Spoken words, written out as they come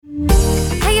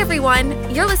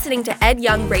everyone. You're listening to Ed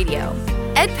Young Radio,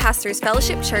 Ed Pastors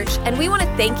Fellowship Church, and we want to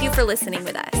thank you for listening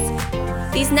with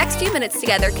us. These next few minutes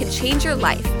together can change your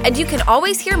life, and you can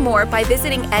always hear more by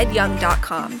visiting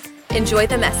edyoung.com. Enjoy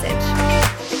the message.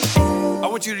 I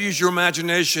want you to use your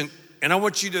imagination, and I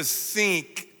want you to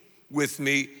think with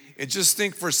me, and just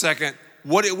think for a second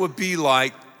what it would be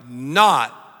like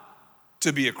not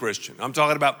to be a Christian. I'm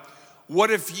talking about,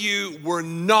 what if you were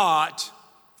not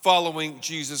following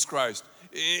Jesus Christ?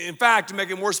 In fact, to make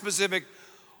it more specific,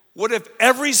 what if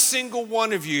every single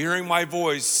one of you hearing my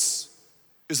voice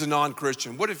is a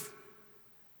non-Christian? What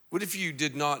if you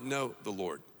did not know the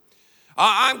Lord?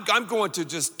 I'm going to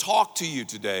just talk to you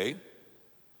today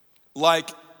like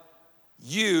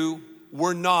you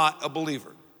were not a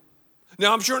believer.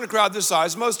 Now, I'm sure in a crowd this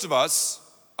size, most of us,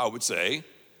 I would say,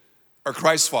 are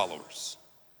Christ followers.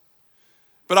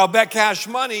 But I'll bet cash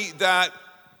money that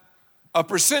a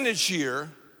percentage here,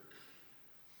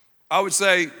 I would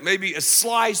say maybe a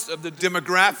slice of the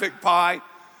demographic pie,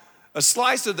 a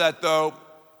slice of that though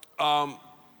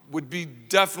would be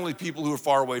definitely people who are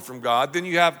far away from God. Then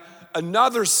you have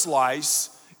another slice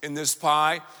in this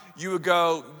pie. You would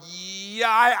go,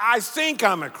 yeah, I think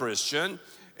I'm a Christian.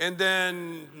 And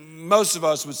then most of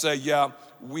us would say, yeah,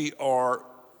 we are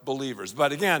believers.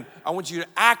 But again, I want you to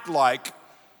act like,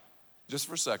 just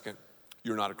for a second,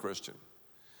 you're not a Christian.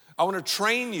 I want to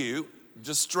train you,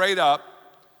 just straight up,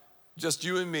 just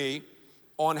you and me,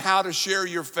 on how to share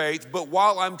your faith. But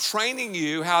while I'm training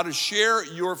you how to share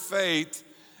your faith,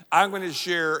 I'm going to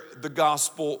share the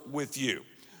gospel with you.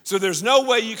 So there's no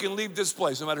way you can leave this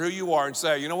place, no matter who you are, and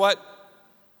say, you know what?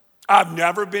 I've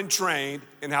never been trained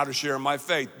in how to share my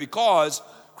faith. Because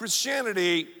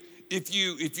Christianity, if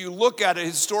you look at it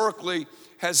historically,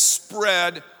 has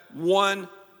spread one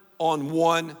on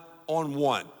one on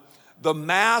one. The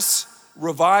mass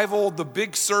revival, the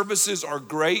big services are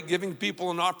great, giving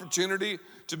people an opportunity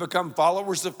to become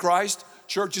followers of Christ.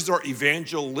 Churches are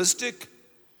evangelistic.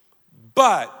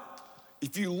 But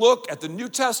if you look at the New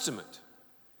Testament,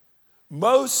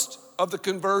 most of the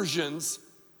conversions,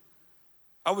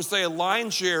 I would say a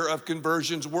lion's share of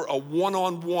conversions, were a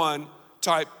one-on-one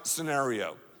type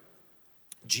scenario.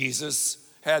 Jesus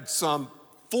had some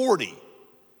 40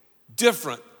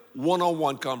 different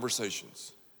one-on-one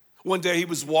conversations. One day he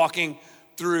was walking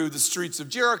through the streets of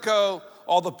Jericho.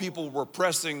 All the people were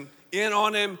pressing in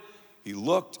on him. He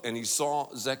looked and he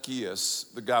saw Zacchaeus,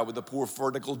 the guy with the poor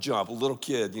vertical jump, a little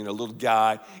kid, a little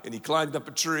guy, and he climbed up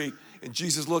a tree. And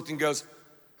Jesus looked and goes,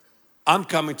 I'm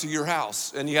coming to your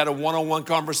house. And he had a one-on-one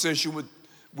conversation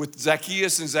with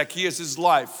Zacchaeus, and Zacchaeus'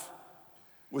 life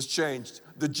was changed.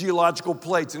 The geological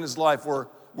plates in his life were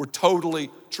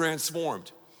totally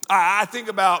transformed. I think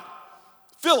about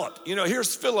Philip.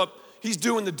 Here's Philip. He's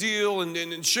doing the deal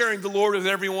and sharing the Lord with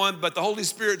everyone, but the Holy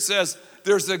Spirit says,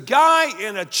 there's a guy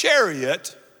in a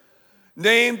chariot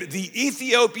named the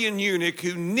Ethiopian eunuch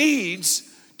who needs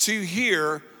to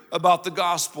hear about the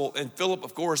gospel. And Philip,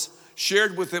 of course,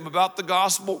 shared with him about the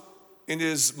gospel in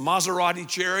his Maserati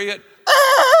chariot.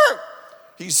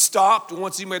 He stopped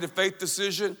once he made a faith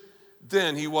decision.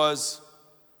 Then he was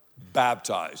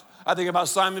baptized. I think about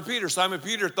Simon Peter. Simon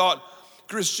Peter thought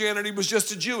Christianity was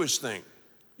just a Jewish thing.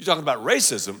 You're talking about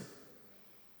racism.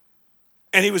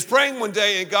 And he was praying one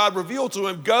day, and God revealed to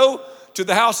him, go to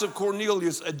the house of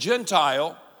Cornelius, a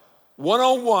Gentile,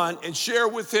 one-on-one, and share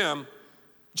with him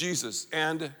Jesus.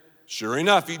 And sure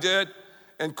enough, he did.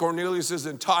 And Cornelius'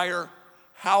 entire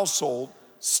household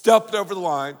stepped over the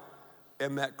line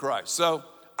and met Christ. So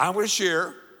I'm going to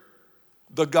share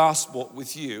the gospel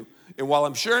with you. And while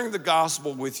I'm sharing the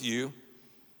gospel with you,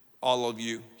 all of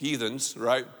you heathens,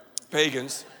 right?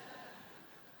 Pagans,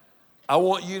 I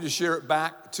want you to share it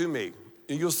back to me.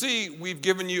 And you'll see we've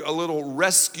given you a little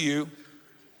rescue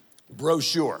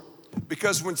brochure.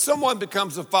 Because when someone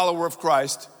becomes a follower of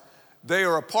Christ, they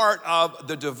are a part of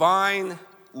the divine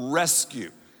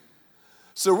rescue.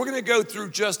 So we're going to go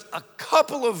through just a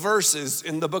couple of verses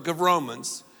in the book of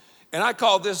Romans. And I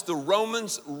call this the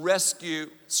Romans rescue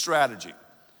strategy.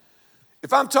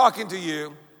 If I'm talking to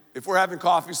you, if we're having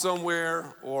coffee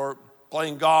somewhere or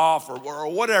playing golf or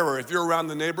whatever, if you're around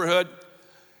the neighborhood,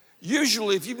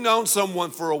 usually if you've known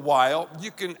someone for a while, you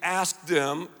can ask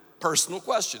them personal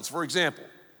questions. For example,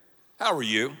 how are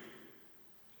you?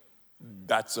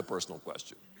 That's a personal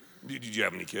question. Did you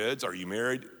have any kids? Are you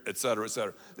married? Et cetera, et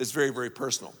cetera. It's very, very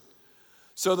personal.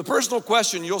 So the personal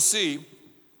question you'll see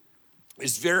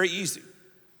is very easy.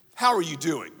 How are you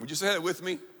doing? Would you say that with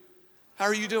me? How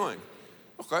are you doing?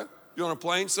 Okay. You're on a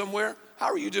plane somewhere? How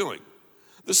are you doing?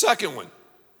 The second one,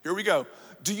 here we go.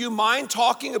 Do you mind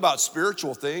talking about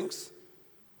spiritual things?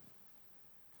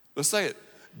 Let's say it.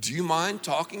 do you mind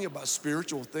talking about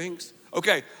spiritual things?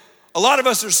 Okay, a lot of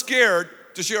us are scared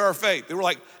to share our faith. They were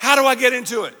like, how do I get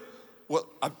into it? Well,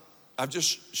 I've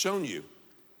just shown you.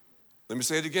 Let me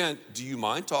say it again. Do you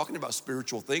mind talking about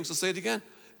spiritual things? Let's say it again.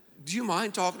 Do you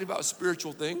mind talking about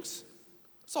spiritual things?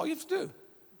 That's all you have to do.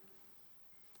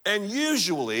 And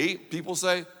usually people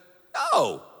say,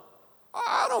 no,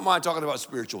 I don't mind talking about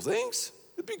spiritual things.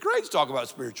 It'd be great to talk about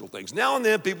spiritual things. Now and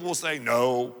then people will say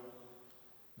no,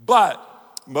 but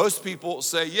most people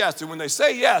say yes. And when they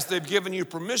say yes, they've given you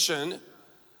permission,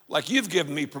 like you've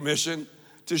given me permission,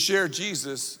 to share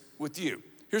Jesus with you.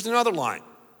 Here's another line.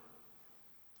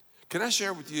 Can I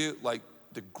share with you like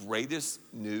the greatest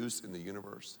news in the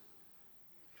universe?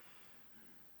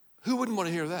 Who wouldn't want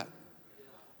to hear that?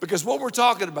 Because what we're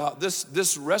talking about,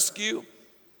 this rescue,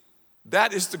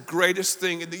 that is the greatest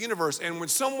thing in the universe. And when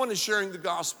someone is sharing the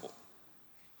gospel,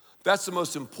 that's the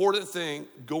most important thing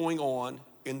going on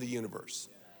in the universe.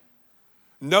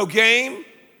 No game,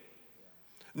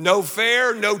 no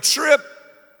fair, no trip,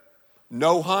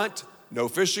 no hunt, no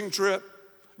fishing trip,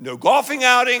 no golfing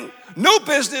outing, no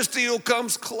business deal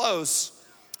comes close.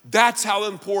 That's how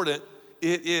important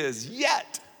it is.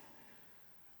 Yet,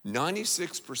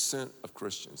 96% of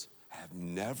Christians have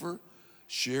never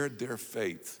shared their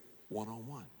faith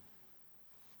one-on-one.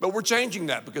 But we're changing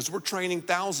that because we're training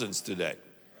thousands today.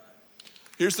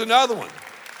 Here's another one.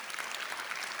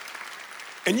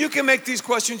 And you can make these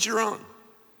questions your own.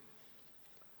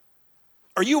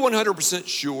 Are you 100%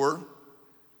 sure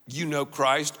you know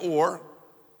Christ, or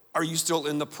are you still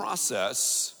in the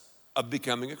process of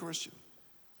becoming a Christian?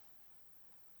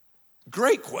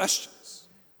 Great questions.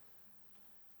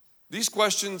 These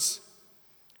questions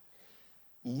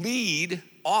lead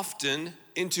often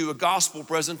into a gospel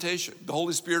presentation. The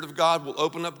Holy Spirit of God will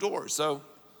open up doors. So,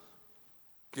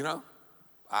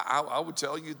 I would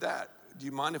tell you that. Do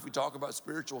you mind if we talk about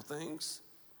spiritual things?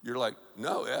 You're like,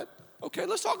 no, Ed. Okay,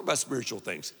 let's talk about spiritual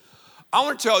things. I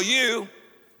want to tell you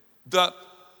the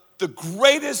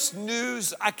greatest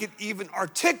news I could even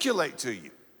articulate to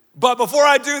you. But before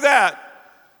I do that,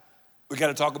 we got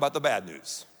to talk about the bad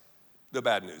news. The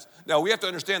bad news. Now, we have to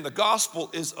understand the gospel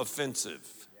is offensive.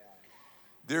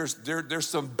 There's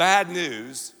some bad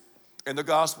news in the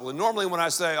gospel. And normally when I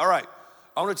say, all right,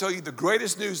 I want to tell you the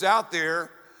greatest news out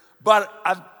there, but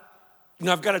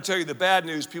I've got to tell you the bad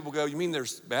news, people go, you mean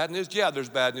there's bad news? Yeah, there's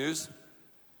bad news.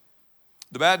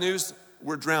 The bad news,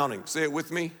 we're drowning. Say it with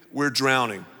me, we're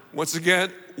drowning. Once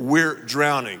again, we're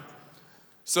drowning.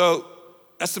 So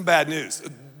that's some bad news.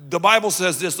 The Bible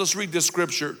says this. Let's read this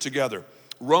scripture together.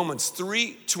 Romans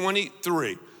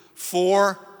 3:23.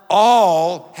 For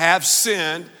all have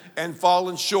sinned and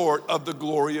fallen short of the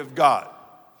glory of God.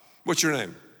 What's your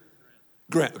name?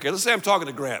 Grant. Okay, let's say I'm talking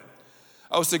to Grant.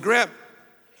 I would say, Grant,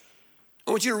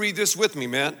 I want you to read this with me,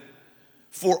 man.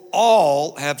 For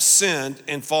all have sinned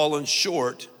and fallen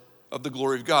short of the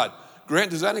glory of God.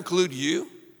 Grant, does that include you?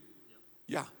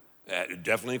 Yeah, it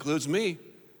definitely includes me.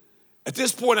 At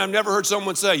this point, I've never heard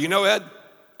someone say, you know, Ed,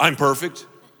 I'm perfect.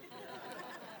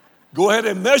 Go ahead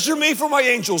and measure me for my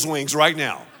angel's wings right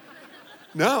now.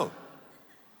 No.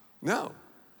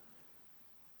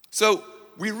 So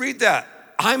we read that.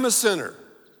 I'm a sinner.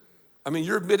 I mean,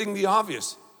 you're admitting the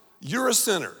obvious. You're a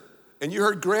sinner. And you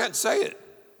heard Grant say it.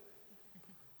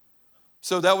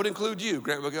 So that would include you.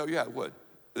 Grant would go, yeah, it would.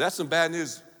 That's some bad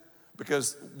news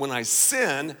because when I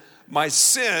sin, my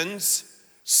sins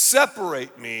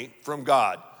separate me from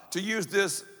God. To use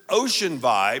this ocean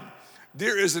vibe,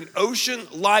 there is an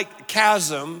ocean-like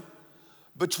chasm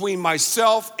between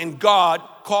myself and God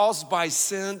caused by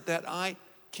sin that I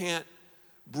can't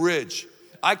bridge.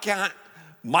 I can't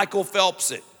Michael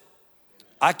Phelps it.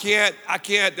 I can't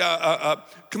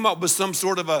come up with some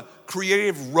sort of a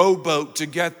creative rowboat to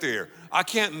get there. I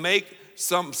can't make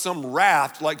some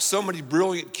raft like so many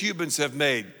brilliant Cubans have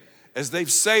made as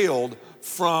they've sailed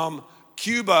from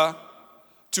Cuba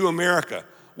to America.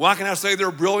 Why can I say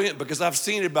they're brilliant? Because I've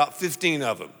seen about 15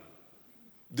 of them.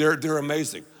 They're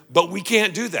amazing. But we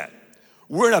can't do that.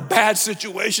 We're in a bad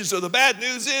situation. So the bad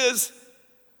news is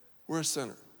we're a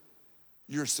sinner.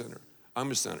 You're a sinner.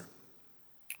 I'm a sinner.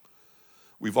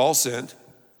 We've all sinned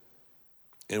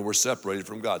and we're separated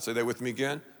from God. Say that with me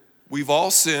again. We've all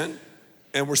sinned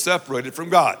and we're separated from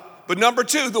God. But number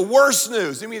two, the worst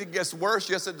news. You mean it gets worse?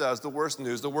 Yes, it does. The worst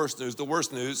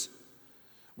news.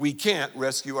 We can't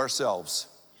rescue ourselves.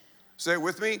 Say it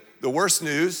with me. The worst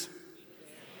news.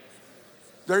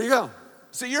 There you go.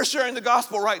 See, you're sharing the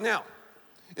gospel right now.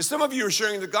 And some of you are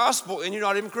sharing the gospel and you're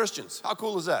not even Christians. How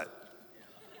cool is that?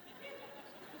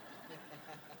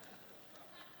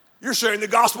 You're sharing the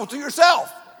gospel to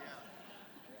yourself.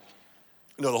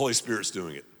 No, the Holy Spirit's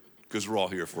doing it because we're all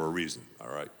here for a reason, all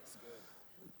right?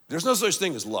 There's no such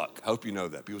thing as luck. I hope you know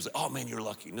that. People say, oh, man, you're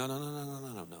lucky. No.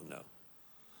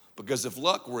 Because if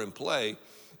luck were in play,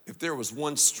 if there was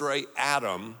one stray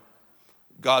atom,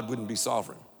 God wouldn't be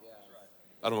sovereign.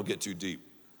 I don't want to get too deep.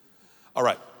 All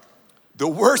right. The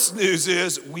worst news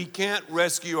is we can't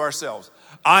rescue ourselves.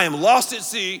 I am lost at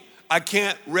sea. I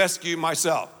can't rescue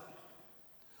myself.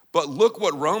 But look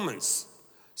what Romans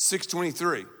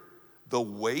 6:23. The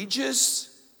wages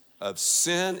of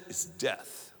sin is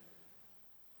death.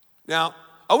 Now,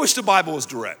 I wish the Bible was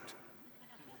direct.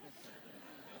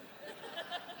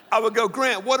 I would go,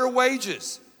 Grant, what are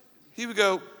wages? He would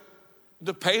go,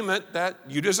 the payment that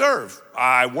you deserve.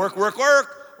 I work, or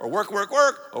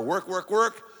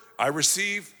work. I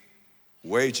receive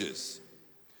wages.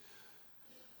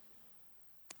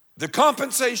 The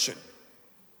compensation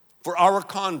for our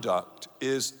conduct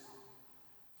is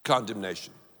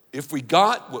condemnation. If we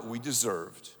got what we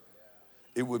deserved,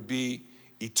 it would be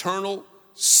eternal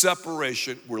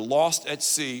separation. We're lost at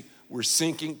sea. We're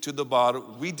sinking to the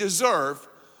bottom. We deserve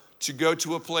to go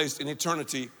to a place in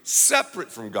eternity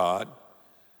separate from God,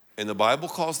 and the Bible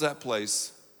calls that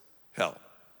place hell.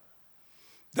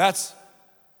 That's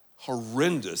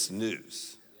horrendous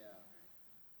news.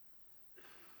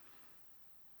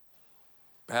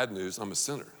 Bad news, I'm a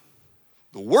sinner.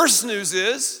 The worst news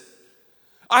is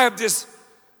I have this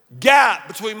gap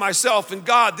between myself and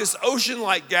God, this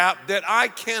ocean-like gap that I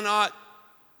can't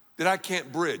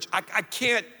bridge. I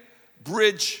can't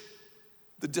bridge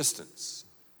the distance.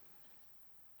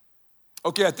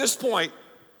 Okay, at this point,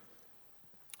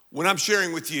 when I'm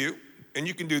sharing with you, and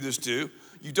you can do this too,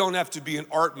 you don't have to be an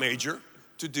art major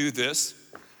to do this.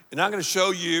 And I'm going to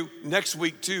show you next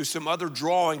week too some other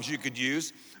drawings you could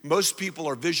use. Most people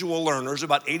are visual learners,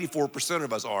 about 84%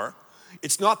 of us are.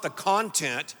 It's not the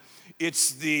content,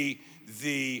 it's the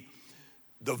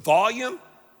volume,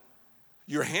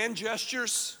 your hand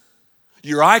gestures,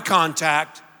 your eye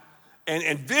contact,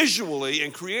 and visually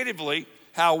and creatively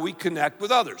how we connect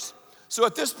with others. So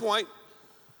at this point,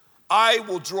 I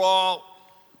could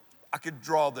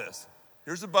draw this.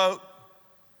 Here's a boat,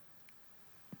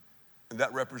 and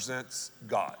that represents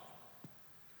God.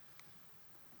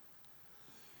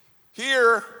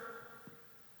 Here,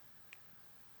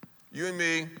 you and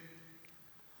me,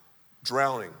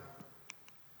 drowning.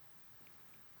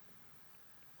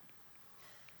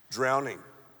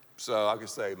 So I could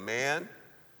say man,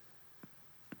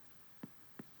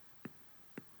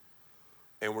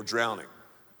 and we're drowning.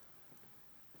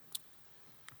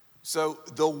 So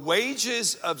the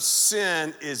wages of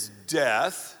sin is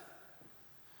death,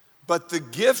 but the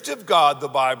gift of God, the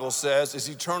Bible says, is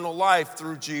eternal life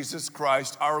through Jesus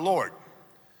Christ our Lord.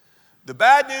 The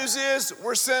bad news is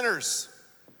we're sinners.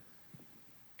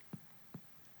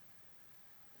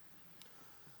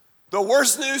 The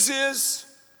worst news is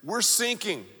we're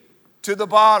sinking to the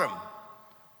bottom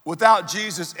without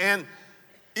Jesus. And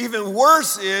even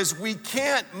worse is we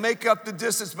can't make up the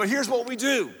distance. But here's what we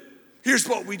do.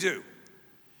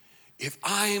 If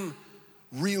I'm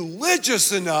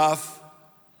religious enough,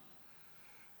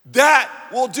 that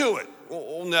will do it.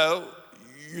 Well, no,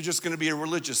 you're just going to be a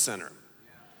religious sinner.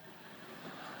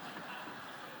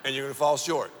 And you're going to fall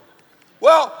short.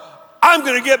 Well, I'm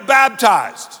going to get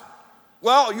baptized.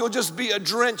 Well, you'll just be a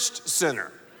drenched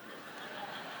sinner.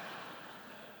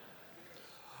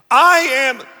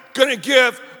 I'm going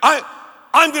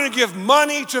to give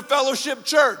money to Fellowship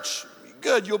Church.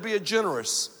 Good, you'll be a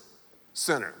generous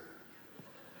sinner.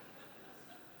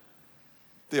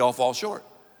 They all fall short.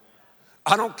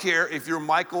 I don't care if you're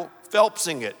Michael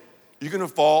Phelpsing it. You're going to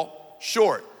fall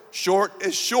short. Short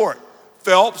is short.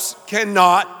 Phelps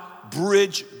cannot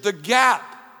bridge the gap.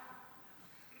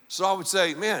 So I would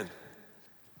say, man,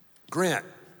 Grant,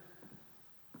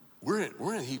 we're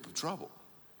in a heap of trouble.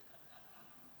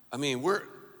 I mean, we're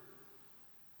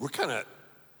kind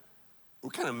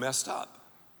of messed up.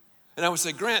 And I would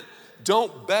say, Grant,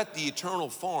 don't bet the eternal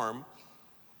farm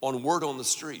on word on the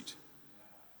street.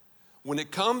 When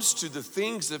it comes to the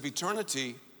things of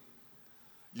eternity,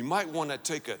 you might want to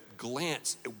take a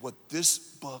glance at what this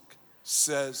book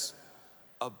says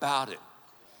about it.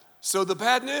 So the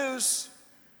bad news,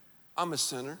 I'm a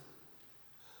sinner.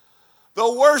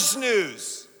 The worst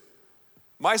news,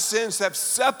 my sins have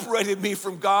separated me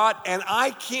from God, and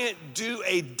I can't do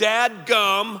a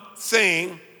dadgum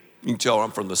thing. You can tell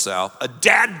I'm from the South. A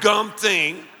dadgum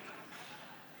thing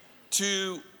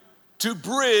to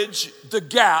bridge the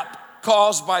gap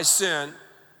caused by sin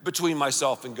between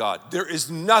myself and God. There is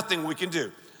nothing we can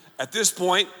do. At this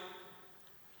point,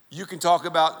 you can talk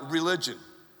about religion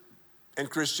and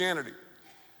Christianity.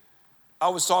 I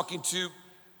was talking to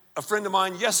A friend of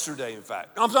mine yesterday, in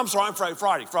fact. I'm sorry,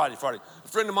 Friday. A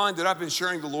friend of mine that I've been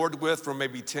sharing the Lord with for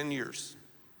maybe 10 years.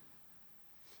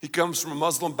 He comes from a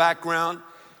Muslim background.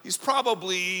 He's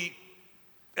probably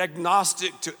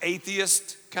agnostic to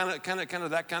atheist, kind of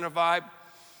that kind of vibe.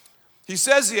 He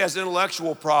says he has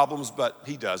intellectual problems, but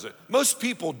he doesn't. Most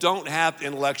people don't have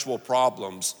intellectual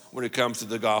problems when it comes to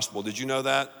the gospel. Did you know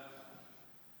that?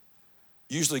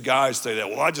 Usually guys say that,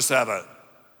 well, I just have an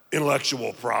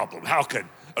intellectual problem. How could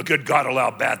a good God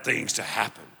allow bad things to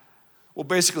happen? Well,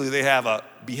 basically they have a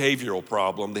behavioral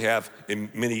problem. They have, in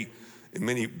many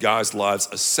guys' lives,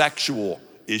 a sexual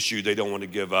issue they don't want to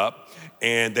give up,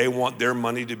 and they want their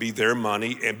money to be their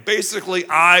money, and basically,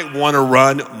 I want to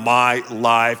run my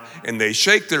life, and they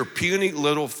shake their puny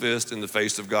little fist in the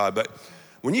face of God. But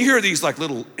when you hear these like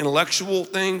little intellectual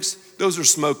things, those are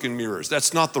smoke and mirrors.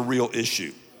 That's not the real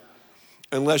issue,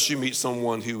 unless you meet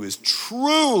someone who is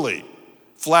truly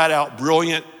flat out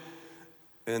brilliant,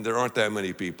 and there aren't that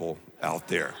many people out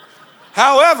there.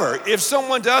 However, if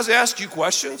someone does ask you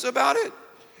questions about it,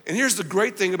 and here's the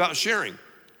great thing about sharing,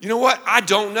 you know what? I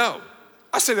don't know.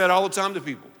 I say that all the time to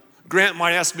people. Grant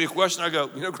might ask me a question. I go,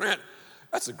 Grant,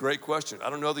 that's a great question.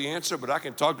 I don't know the answer, but I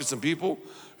can talk to some people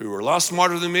who are a lot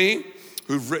smarter than me,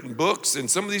 who've written books, and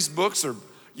some of these books are,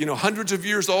 hundreds of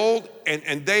years old,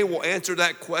 and they will answer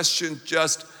that question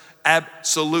just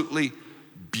absolutely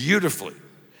beautifully.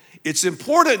 It's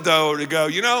important, though, to go,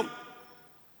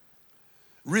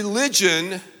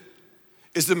 religion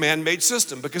is the man-made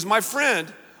system, because my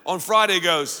friend on Friday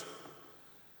goes,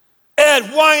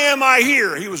 Ed, why am I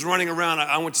here? He was running around.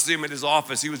 I went to see him at his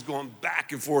office. He was going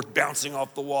back and forth, bouncing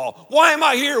off the wall. Why am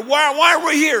I here? Why are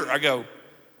we here? I go,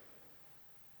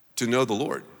 to know the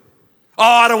Lord. Oh,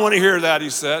 I don't want to hear that,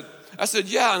 he said. I said,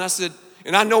 yeah. And I said,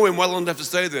 and I know him well enough to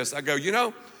say this. I go,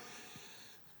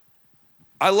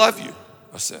 I love you,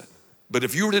 I said. But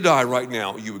if you were to die right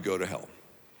now, you would go to hell.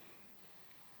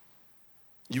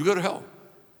 You would go to hell.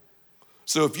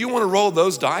 So if you want to roll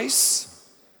those dice,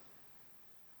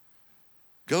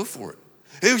 go for it.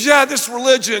 He goes, yeah, this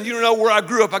religion, you don't know where I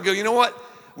grew up. I go, you know what?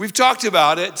 We've talked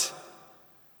about it.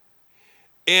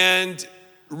 And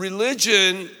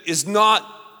religion is not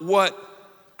what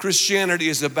Christianity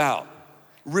is about.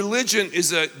 Religion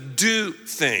is a do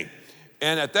thing.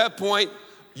 And at that point,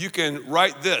 you can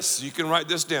write this. You can write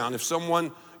this down. If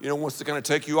someone, wants to kind of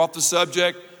take you off the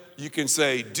subject, you can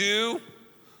say, do.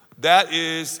 That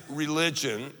is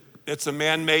religion. It's a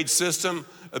man-made system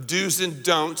of do's and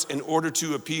don'ts in order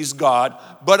to appease God.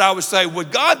 But I would say,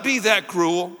 would God be that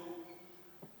cruel?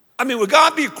 Would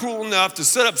God be cruel enough to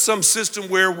set up some system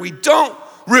where we don't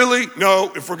really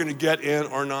know if we're going to get in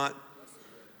or not?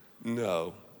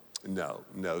 No.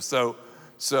 So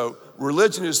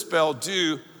religion is spelled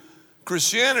do.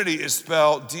 Christianity is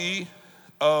spelled D-O-N-E.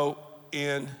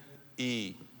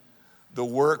 The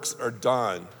works are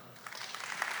done.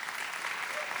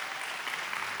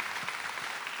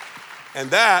 And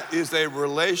that is a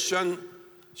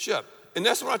relationship. And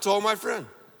that's what I told my friend.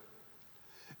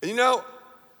 And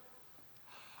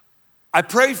I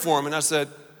prayed for him and I said,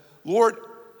 Lord,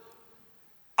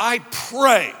 I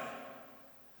pray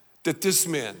that this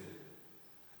man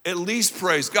at least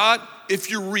prays, God, if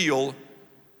you're real,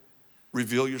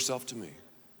 reveal yourself to me.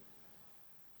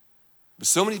 But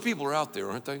so many people are out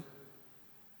there, aren't they?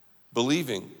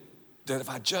 Believing that if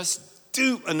I just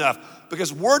do enough,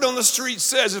 because word on the street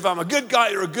says if I'm a good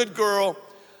guy or a good girl,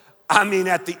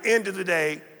 at the end of the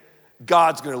day,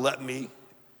 God's going to let me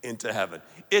into heaven.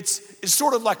 It's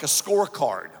sort of like a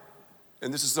scorecard.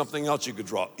 And this is something else you could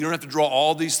draw. You don't have to draw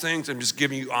all these things. I'm just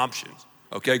giving you options.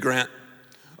 Okay, Grant?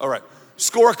 All right.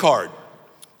 Scorecard.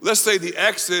 Let's say the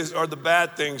X's are the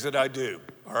bad things that I do.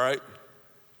 All right?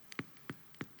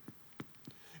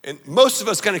 And most of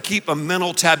us kind of keep a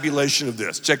mental tabulation of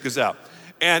this. Check this out.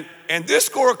 And this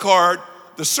scorecard,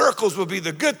 the circles will be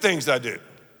the good things I do.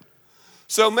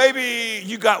 So maybe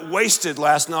you got wasted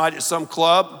last night at some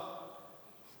club,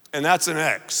 and that's an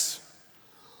X.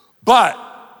 But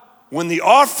when the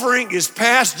offering is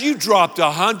passed, you dropped a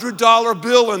 $100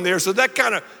 bill in there, so that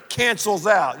kind of cancels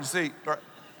out. You see,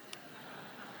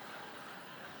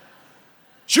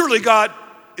 surely God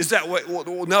is that way.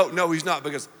 Well, no, he's not,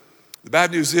 because the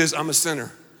bad news is I'm a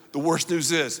sinner. The worst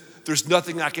news is there's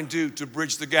nothing I can do to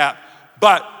bridge the gap.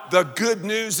 But the good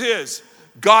news is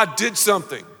God did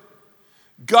something.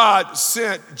 God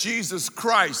sent Jesus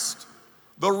Christ,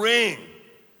 the ring,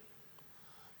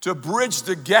 to bridge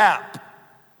the gap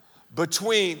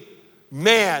between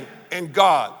man and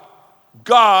God.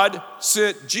 God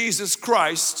sent Jesus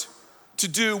Christ to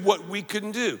do what we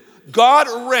couldn't do. God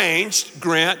arranged,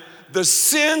 Grant, the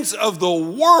sins of the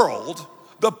world.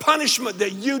 the punishment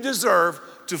that you deserve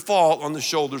to fall on the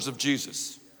shoulders of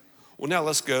Jesus. Well, now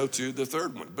let's go to the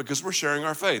third one, because we're sharing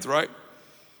our faith, right?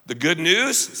 The good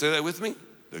news, say that with me.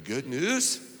 The good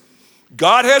news,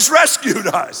 God has rescued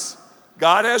us.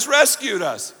 God has rescued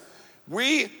us.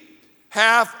 We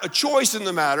have a choice in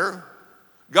the matter.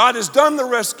 God has done the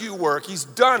rescue work. He's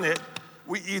done it.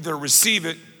 We either receive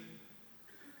it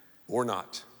or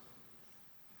not.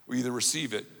 We either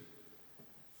receive it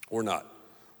or not.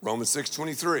 Romans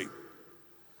 6:23.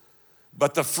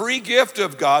 But the free gift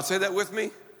of God, say that with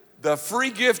me. The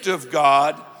free gift of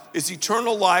God is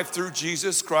eternal life through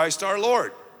Jesus Christ our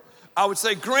Lord. I would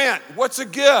say, Grant, what's a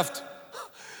gift?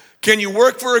 Can you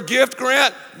work for a gift,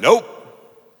 Grant? Nope.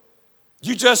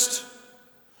 You just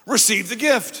receive the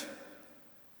gift.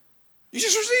 You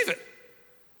just receive it.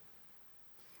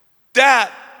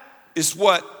 That is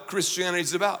what Christianity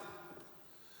is about.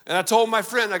 And I told my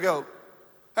friend, I go,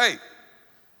 hey,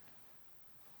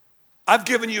 I've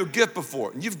given you a gift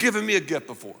before, and you've given me a gift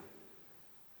before.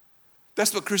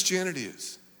 That's what Christianity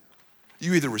is.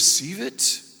 You either receive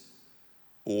it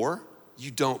or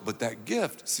you don't, but that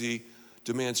gift, see,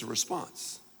 demands a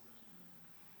response.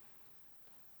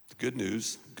 The good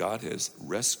news, God has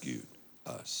rescued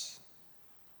us.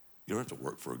 You don't have to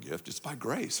work for a gift, it's by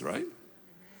grace, right?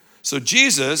 So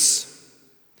Jesus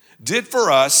did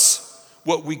for us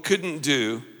what we couldn't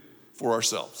do for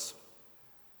ourselves.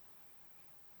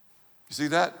 You see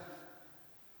that?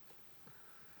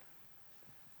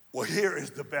 Well, here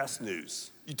is the best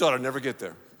news. You thought I'd never get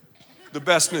there. The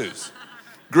best news.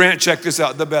 Grant, check this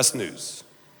out, the best news.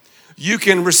 You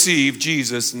can receive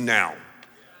Jesus now.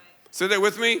 Say that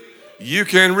with me. You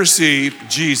can receive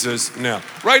Jesus now.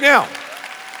 Right now.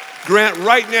 Grant,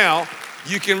 right now,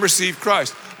 you can receive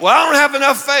Christ. Well, I don't have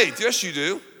enough faith. Yes, you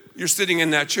do. You're sitting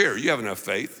in that chair. You have enough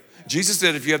faith. Jesus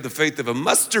said if you have the faith of a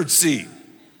mustard seed.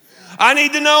 I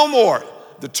need to know more.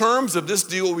 The terms of this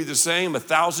deal will be the same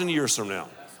 1,000 years from now.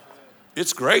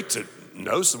 It's great to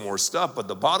know some more stuff, but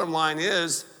the bottom line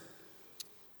is,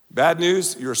 bad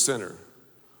news, you're a sinner.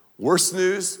 Worse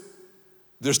news,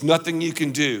 there's nothing you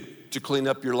can do to clean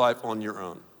up your life on your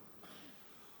own.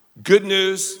 Good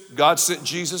news, God sent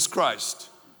Jesus Christ,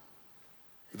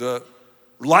 the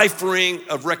life ring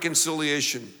of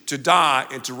reconciliation, to die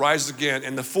and to rise again.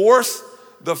 And the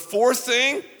fourth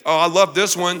thing, oh, I love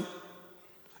this one.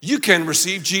 You can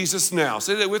receive Jesus now.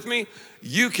 Say that with me.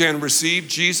 You can receive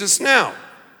Jesus now.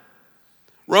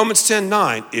 Romans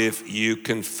 10:9, if you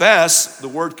confess, the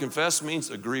word confess means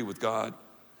agree with God,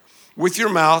 with your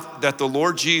mouth that the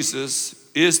Lord Jesus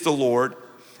is the Lord,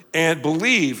 and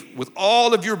believe with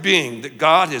all of your being that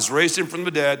God has raised him from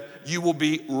the dead, you will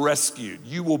be rescued.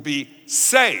 You will be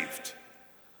saved.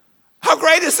 How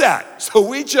great is that? So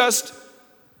we just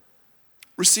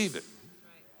receive it.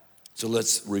 So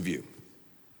let's review.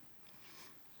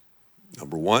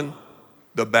 Number one,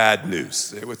 the bad news.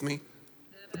 Say it with me.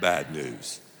 The bad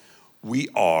news. We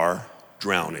are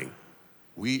drowning.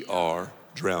 We are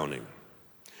drowning.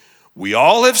 We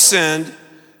all have sinned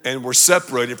and we're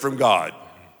separated from God.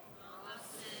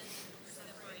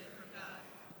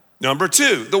 Number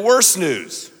two, the worst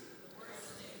news.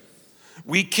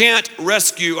 We can't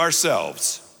rescue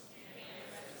ourselves.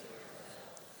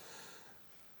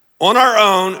 On our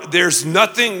own, there's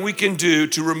nothing we can do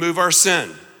to remove our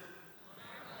sin.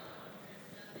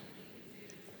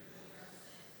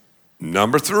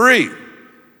 Number three,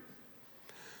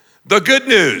 the good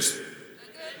news.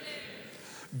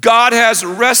 God has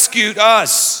rescued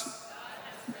us.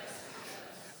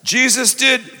 Jesus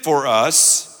did for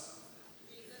us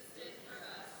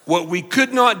what we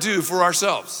could not do for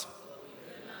ourselves.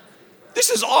 This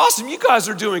is awesome. You guys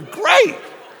are doing great.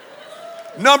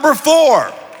 Number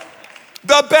four,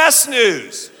 the best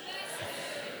news.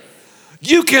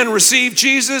 You can receive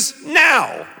Jesus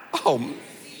now. Oh,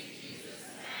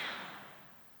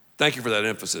 thank you for that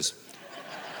emphasis.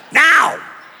 Now.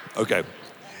 Okay.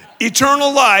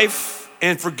 Eternal life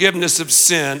and forgiveness of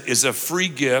sin is a free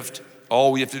gift.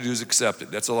 All we have to do is accept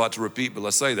it. That's a lot to repeat, but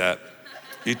let's say that.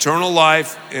 Eternal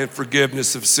life and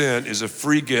forgiveness of sin is a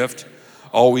free gift.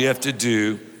 All we have to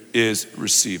do is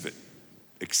receive it.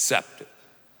 Accept it.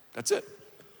 That's it.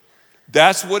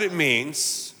 That's what it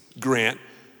means, Grant,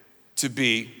 to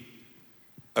be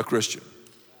a Christian.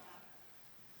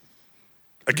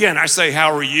 Again, I say,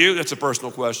 how are you? That's a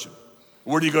personal question.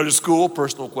 Where do you go to school?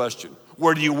 Personal question.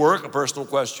 Where do you work? A personal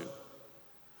question.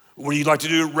 What do you like to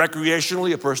do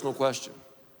recreationally? A personal question.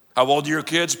 How old are your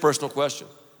kids? Personal question.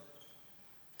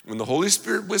 When the Holy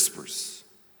Spirit whispers,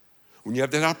 when you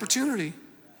have that opportunity,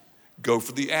 go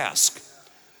for the ask.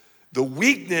 The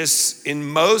weakness in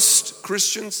most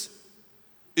Christians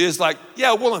is like,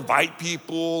 yeah, we'll invite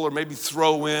people or maybe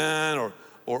throw in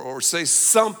or say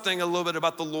something a little bit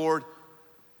about the Lord,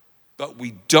 but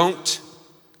we don't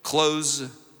close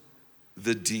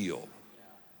the deal.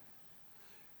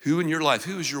 Who in your life,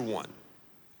 who is your one?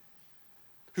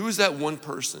 Who is that one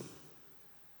person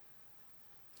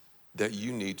that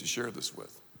you need to share this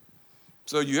with?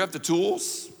 So you have the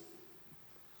tools.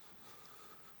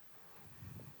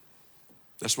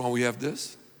 That's why we have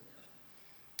this.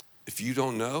 If you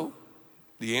don't know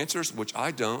the answers, which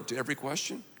I don't, to every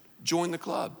question, join the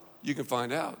club. You can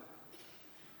find out.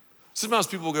 Sometimes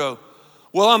people go,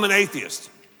 well, I'm an atheist.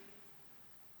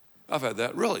 I've had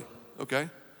that. Really? Okay.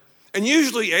 And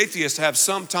usually atheists have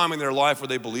some time in their life where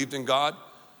they believed in God.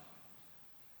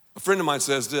 A friend of mine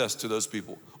says this to those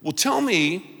people. Well, tell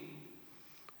me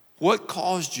what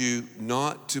caused you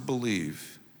not to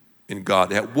believe in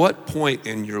God? At what point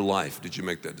in your life did you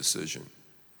make that decision?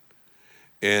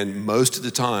 And most of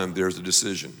the time, there's a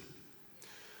decision.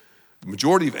 The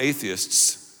majority of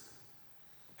atheists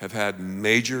have had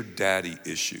major daddy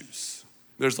issues.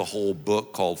 There's a whole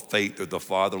book called Fate of the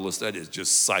Fatherless. That is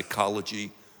just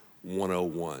psychology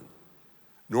 101.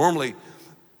 Normally,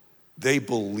 they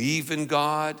believe in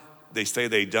God. They say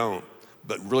they don't.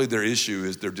 But really their issue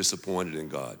is they're disappointed in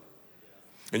God.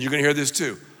 And you're going to hear this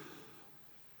too.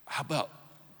 How about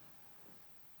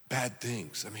bad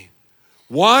things? I mean,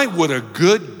 why would a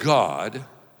good God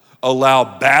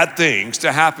allow bad things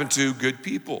to happen to good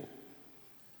people?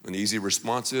 An easy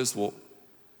response is, well,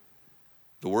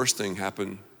 the worst thing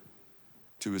happened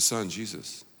to his son,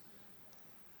 Jesus.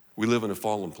 We live in a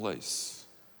fallen place.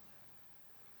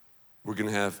 We're going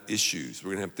to have issues.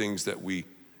 We're going to have things that we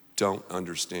don't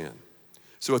understand.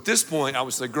 So at this point, I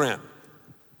would say, Grant,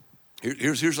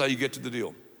 here's how you get to the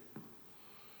deal.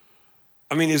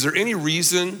 I mean, is there any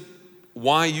reason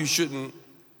why you shouldn't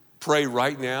pray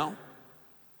right now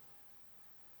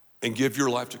and give your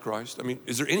life to Christ? I mean,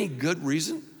 is there any good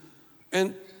reason?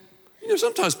 And,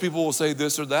 sometimes people will say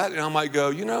this or that, and I might go,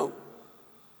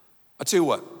 I tell you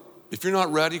what, if you're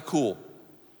not ready, cool.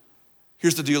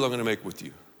 Here's the deal I'm going to make with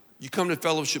you. You come to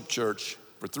Fellowship Church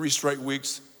for 3 straight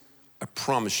weeks, I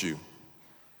promise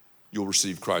you'll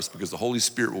receive Christ because the Holy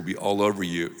Spirit will be all over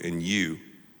you and you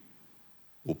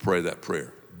will pray that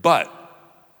prayer. But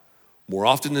more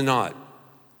often than not,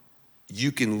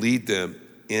 you can lead them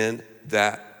in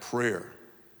that prayer.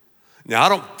 Now, I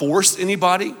don't force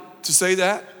anybody to say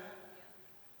that.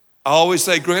 I always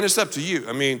say, Grant, it's up to you.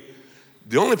 I mean,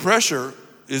 the only pressure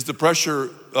is the pressure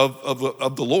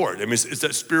of the Lord. I mean, it's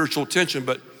that spiritual tension.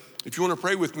 But if you want to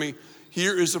pray with me,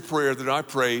 here is a prayer that I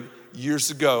prayed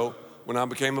years ago when I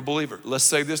became a believer. Let's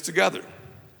say this together.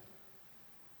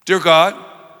 Dear God,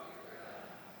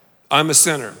 I'm a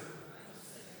sinner.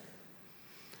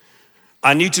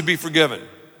 I need to be forgiven.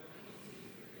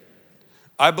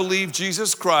 I believe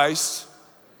Jesus Christ,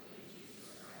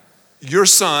 your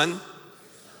son,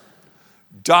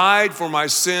 died for my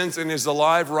sins and is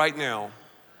alive right now.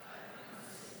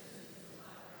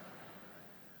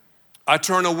 I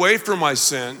turn away from my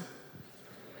sin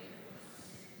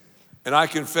and I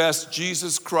confess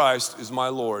Jesus Christ is my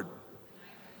Lord.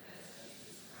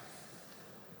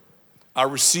 I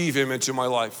receive him into my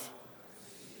life.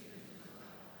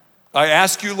 I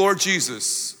ask you, Lord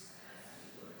Jesus,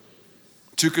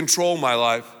 to control my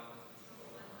life,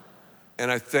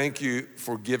 and I thank you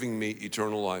for giving me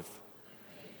eternal life.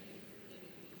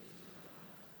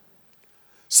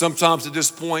 Sometimes at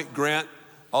this point, Grant,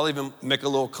 I'll even make a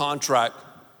little contract.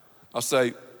 I'll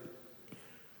say,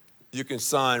 you can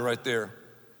sign right there.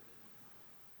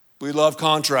 We love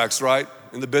contracts, right?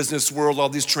 In the business world, all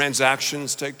these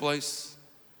transactions take place.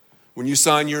 When you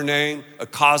sign your name, a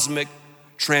cosmic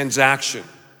transaction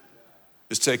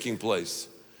is taking place.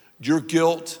 Your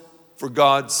guilt for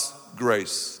God's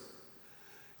grace.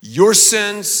 Your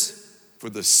sins for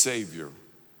the Savior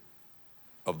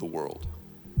of the world.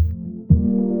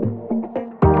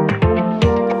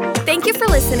 Thank you for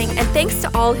listening, and thanks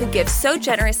to all who give so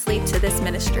generously to this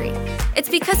ministry. It's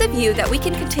because of you that we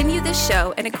can continue this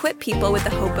show and equip people with the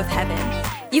hope of heaven.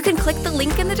 You can click the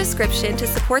link in the description to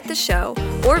support the show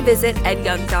or visit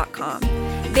edyoung.com.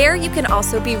 There you can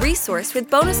also be resourced with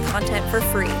bonus content for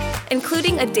free,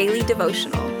 including a daily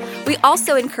devotional. We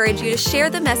also encourage you to share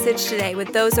the message today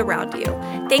with those around you.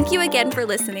 Thank you again for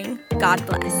listening. God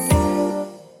bless.